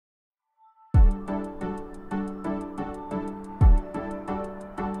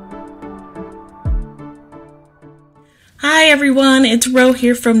Hi everyone, it's Ro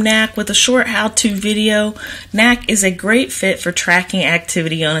here from Knack with a short how-to video. Knack is a great fit for tracking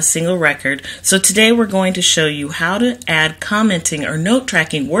activity on a single record. So today we're going to show you how to add commenting or note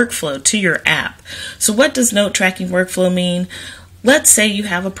tracking workflow to your app. So what does note tracking workflow mean? Let's say you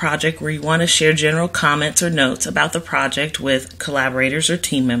have a project where you want to share general comments or notes about the project with collaborators or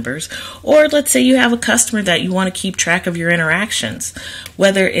team members, or let's say you have a customer that you want to keep track of your interactions.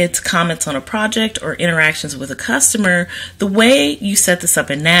 Whether it's comments on a project or interactions with a customer, the way you set this up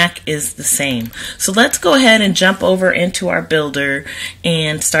in Knack is the same. So let's go ahead and jump over into our builder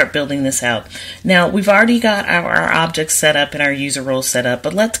and start building this out. Now we've already got our objects set up and our user roles set up,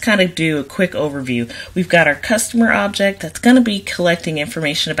 but let's kind of do a quick overview. We've got our customer object that's going to be collecting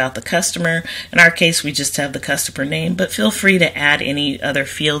information about the customer. In our case, we just have the customer name, but feel free to add any other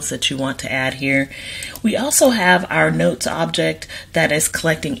fields that you want to add here. We also have our notes object that is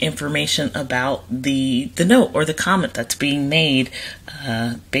collecting information about the note or the comment that's being made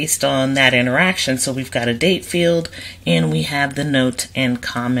based on that interaction. So we've got a date field and we have the note and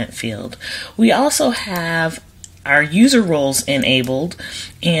comment field. We also have our user roles enabled,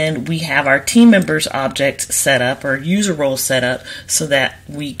 and we have our team members object set up or user role set up so that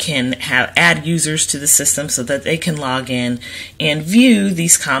we can add users to the system so that they can log in and view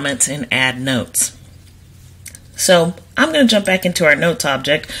these comments and add notes. So I'm going to jump back into our notes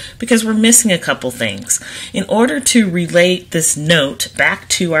object because we're missing a couple things. In order to relate this note back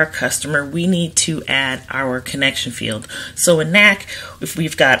to our customer, we need to add our connection field. So in Knack, if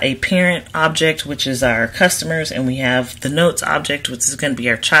we've got a parent object, which is our customers, and we have the notes object, which is going to be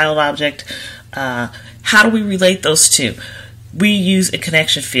our child object, how do we relate those two? We use a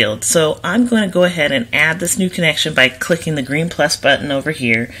connection field. So I'm going to go ahead and add this new connection by clicking the green plus button over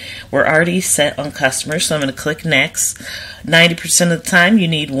here. We're already set on customers, so I'm going to click next. 90% of the time you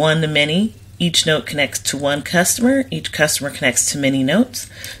need one-to-many. Each note connects to one customer. Each customer connects to many notes.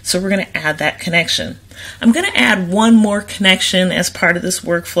 So we're going to add that connection. I'm going to add one more connection as part of this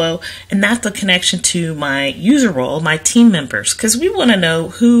workflow, and that's the connection to my user role, my team members, because we want to know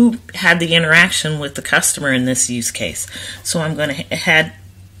who had the interaction with the customer in this use case. So I'm going to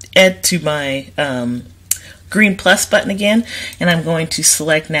add to my green plus button again, and I'm going to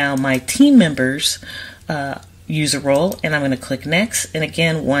select now my team members user role, and I'm going to click next, and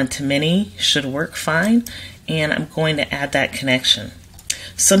again, one-to-many should work fine, and I'm going to add that connection.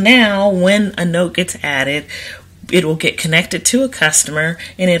 So now when a note gets added, it will get connected to a customer,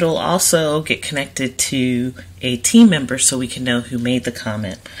 and it'll also get connected to a team member so we can know who made the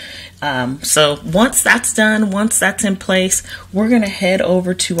comment. So once that's done, once that's in place, we're going to head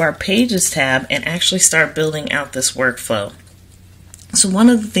over to our Pages tab and actually start building out this workflow. So one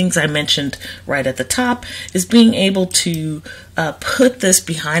of the things I mentioned right at the top is being able to put this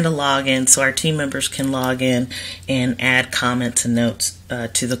behind a login so our team members can log in and add comments and notes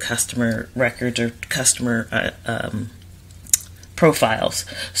to the customer records or customer profiles.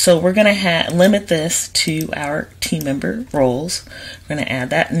 So we're going to limit this to our team member roles. We're going to add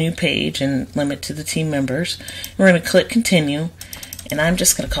that new page and limit to the team members. We're going to click continue, and I'm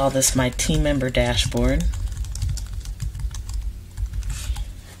just going to call this my team member dashboard.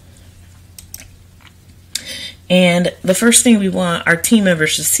 And the first thing we want our team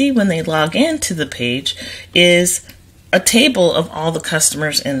members to see when they log into the page is a table of all the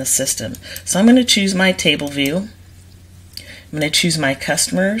customers in the system. So I'm going to choose my table view. I'm going to choose my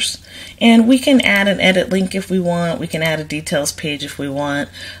customers, and we can add an edit link if we want. We can add a details page if we want.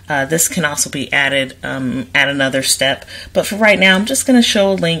 This can also be added at another step, but for right now I'm just going to show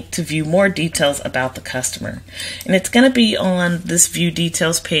a link to view more details about the customer, and it's going to be on this view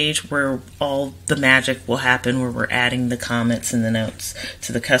details page where all the magic will happen, where we're adding the comments and the notes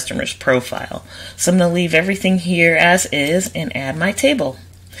to the customer's profile. So I'm going to leave everything here as is and add my table.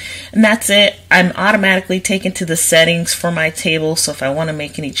 And that's it. I'm automatically taken to the settings for my table, so if I want to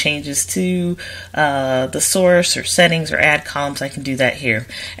make any changes to the source or settings or add columns, I can do that here.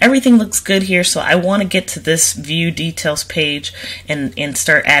 Everything looks good here, so I want to get to this view details page and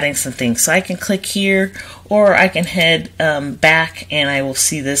start adding some things. So I can click here, or I can head back and I will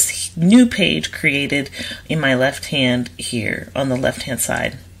see this new page created in my left hand here on the left hand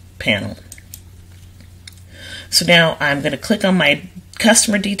side panel. So now I'm going to click on my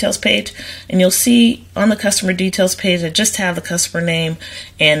customer details page, and you'll see on the customer details page I just have the customer name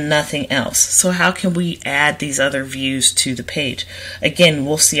and nothing else. So how can we add these other views to the page? Again,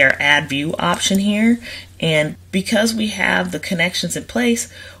 we'll see our add view option here, and because we have the connections in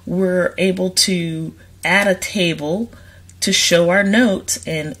place, we're able to add a table to show our notes,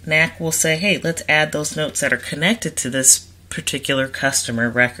 and Knack will say, hey, let's add those notes that are connected to this particular customer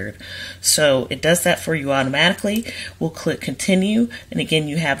record. So it does that for you automatically. We'll click continue, and again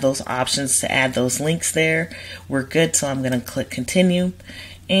you have those options to add those links there. We're good, so I'm going to click continue,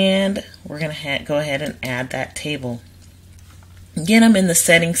 and we're going to go ahead and add that table. Again, I'm in the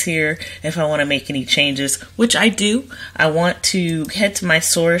settings here. If I want to make any changes, which I do, I want to head to my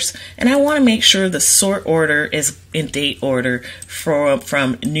source, and I want to make sure the sort order is in date order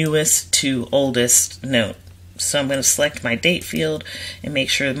from newest to oldest note. So I'm going to select my date field and make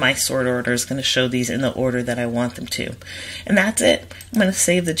sure my sort order is going to show these in the order that I want them to. And that's it. I'm going to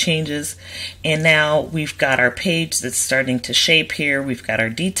save the changes, and now we've got our page that's starting to shape here. We've got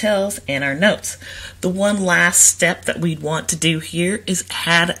our details and our notes. The one last step that we'd want to do here is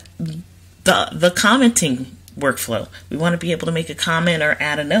add the commenting workflow. We want to be able to make a comment or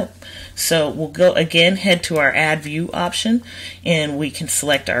add a note. So we'll go again, head to our add view option, and we can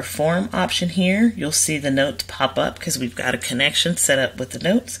select our form option here. You'll see the notes pop up because we've got a connection set up with the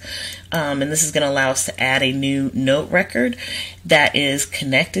notes, and this is going to allow us to add a new note record that is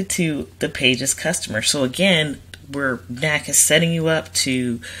connected to the page's customer. So again, Knack is setting you up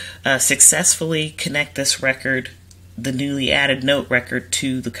to successfully connect this record, the newly added note record,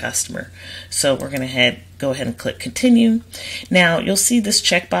 to the customer. So we're going to go ahead and click continue. Now you'll see this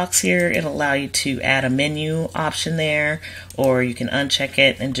checkbox here. It'll allow you to add a menu option there, or you can uncheck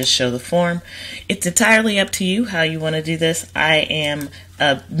it and just show the form. It's entirely up to you how you want to do this. I am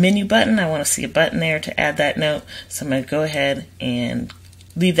a menu button. I want to see a button there to add that note. So I'm going to go ahead and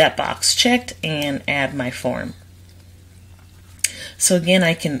leave that box checked and add my form. So again,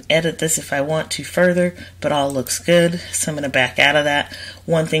 I can edit this if I want to further, but all looks good. So I'm going to back out of that.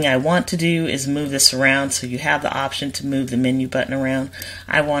 One thing I want to do is move this around, so you have the option to move the menu button around.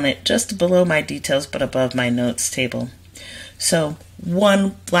 I want it just below my details but above my notes table. So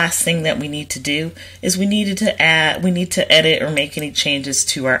one last thing that we need to do is we need to edit or make any changes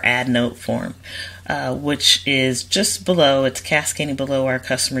to our add note form, which is just below. It's cascading below our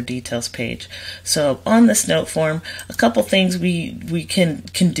customer details page. So on this note form, a couple things we can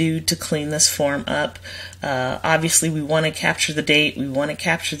do to clean this form up. Obviously, we want to capture the date. We want to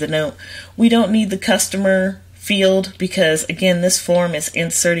capture the note. We don't need the customer field because, again, this form is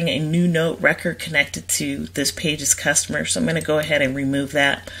inserting a new note record connected to this page's customer. So I'm going to go ahead and remove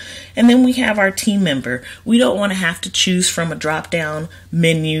that. And then we have our team member. We don't want to have to choose from a drop-down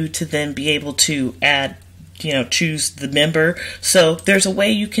menu to then be able to add, choose the member. So there's a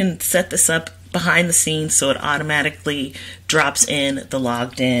way you can set this up behind the scenes so it automatically drops in the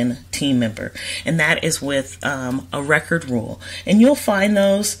logged in team member, and that is with a record rule. And you'll find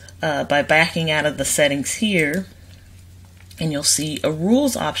those by backing out of the settings here, and you'll see a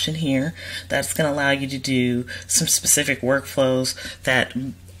rules option here that's going to allow you to do some specific workflows that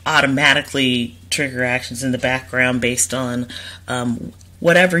automatically trigger actions in the background based on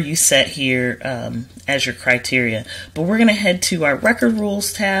whatever you set here as your criteria. But we're going to head to our record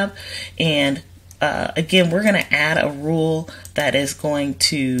rules tab, and again, we're going to add a rule that is going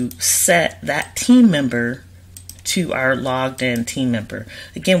to set that team member to our logged in team member.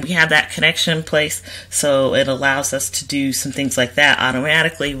 Again, we have that connection in place, so it allows us to do some things like that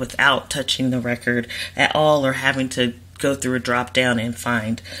automatically without touching the record at all or having to go through a drop down and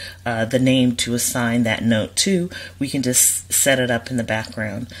find the name to assign that note to. We can just set it up in the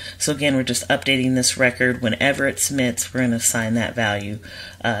background. So again, we're just updating this record. Whenever it submits, we're going to assign that value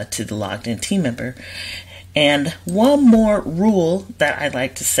to the logged in team member. And one more rule that I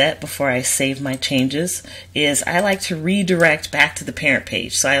like to set before I save my changes is I like to redirect back to the parent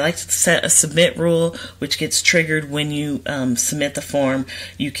page. So I like to set a submit rule, which gets triggered when you submit the form.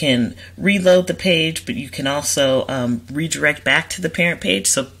 You can reload the page, but you can also redirect back to the parent page.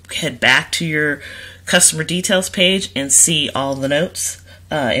 So head back to your customer details page and see all the notes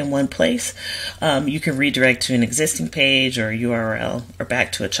in one place. You can redirect to an existing page or URL or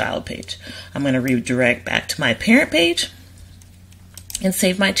back to a child page. I'm going to redirect back to my parent page and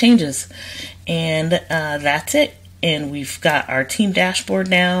save my changes. And that's it. And we've got our team dashboard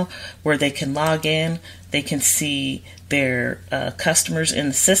now where they can log in. They can see their customers in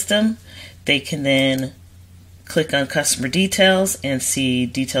the system. They can then click on customer details and see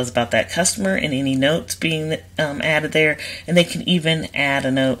details about that customer and any notes being added there, and they can even add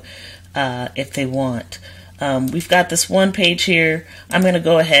a note if they want. We've got this one page here. I'm going to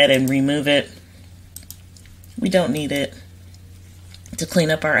go ahead and remove it. We don't need it to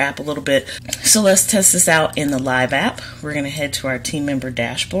clean up our app a little bit. So let's test this out in the live app. We're going to head to our team member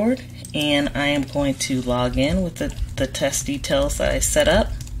dashboard, and I am going to log in with the test details that I set up.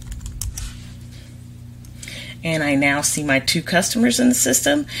 And I now see my 2 customers in the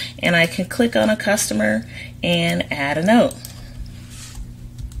system, and I can click on a customer and add a note.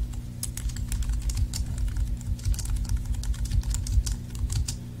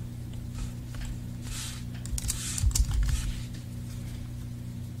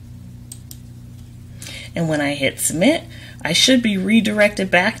 And when I hit submit, I should be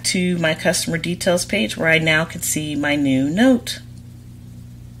redirected back to my customer details page where I now can see my new note.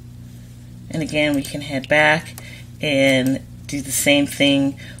 And again, we can head back and do the same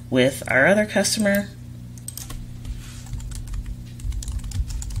thing with our other customer.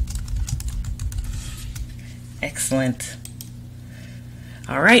 Excellent.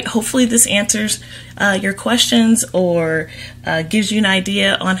 All right, hopefully this answers your questions or gives you an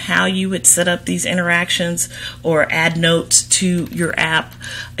idea on how you would set up these interactions or add notes to your app.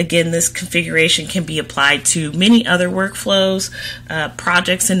 Again, this configuration can be applied to many other workflows,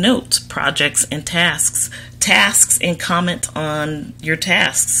 projects and notes, projects and tasks, tasks and comment on your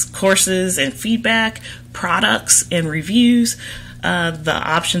tasks, courses and feedback, products and reviews. The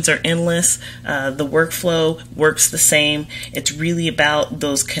options are endless. The workflow works the same. It's really about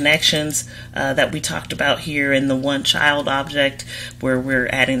those connections that we talked about here in the one child object, where we're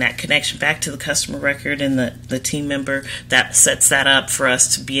adding that connection back to the customer record and the team member. That sets that up for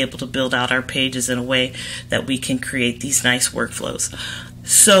us to be able to build out our pages in a way that we can create these nice workflows.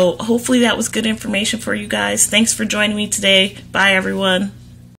 So hopefully that was good information for you guys. Thanks for joining me today. Bye, everyone.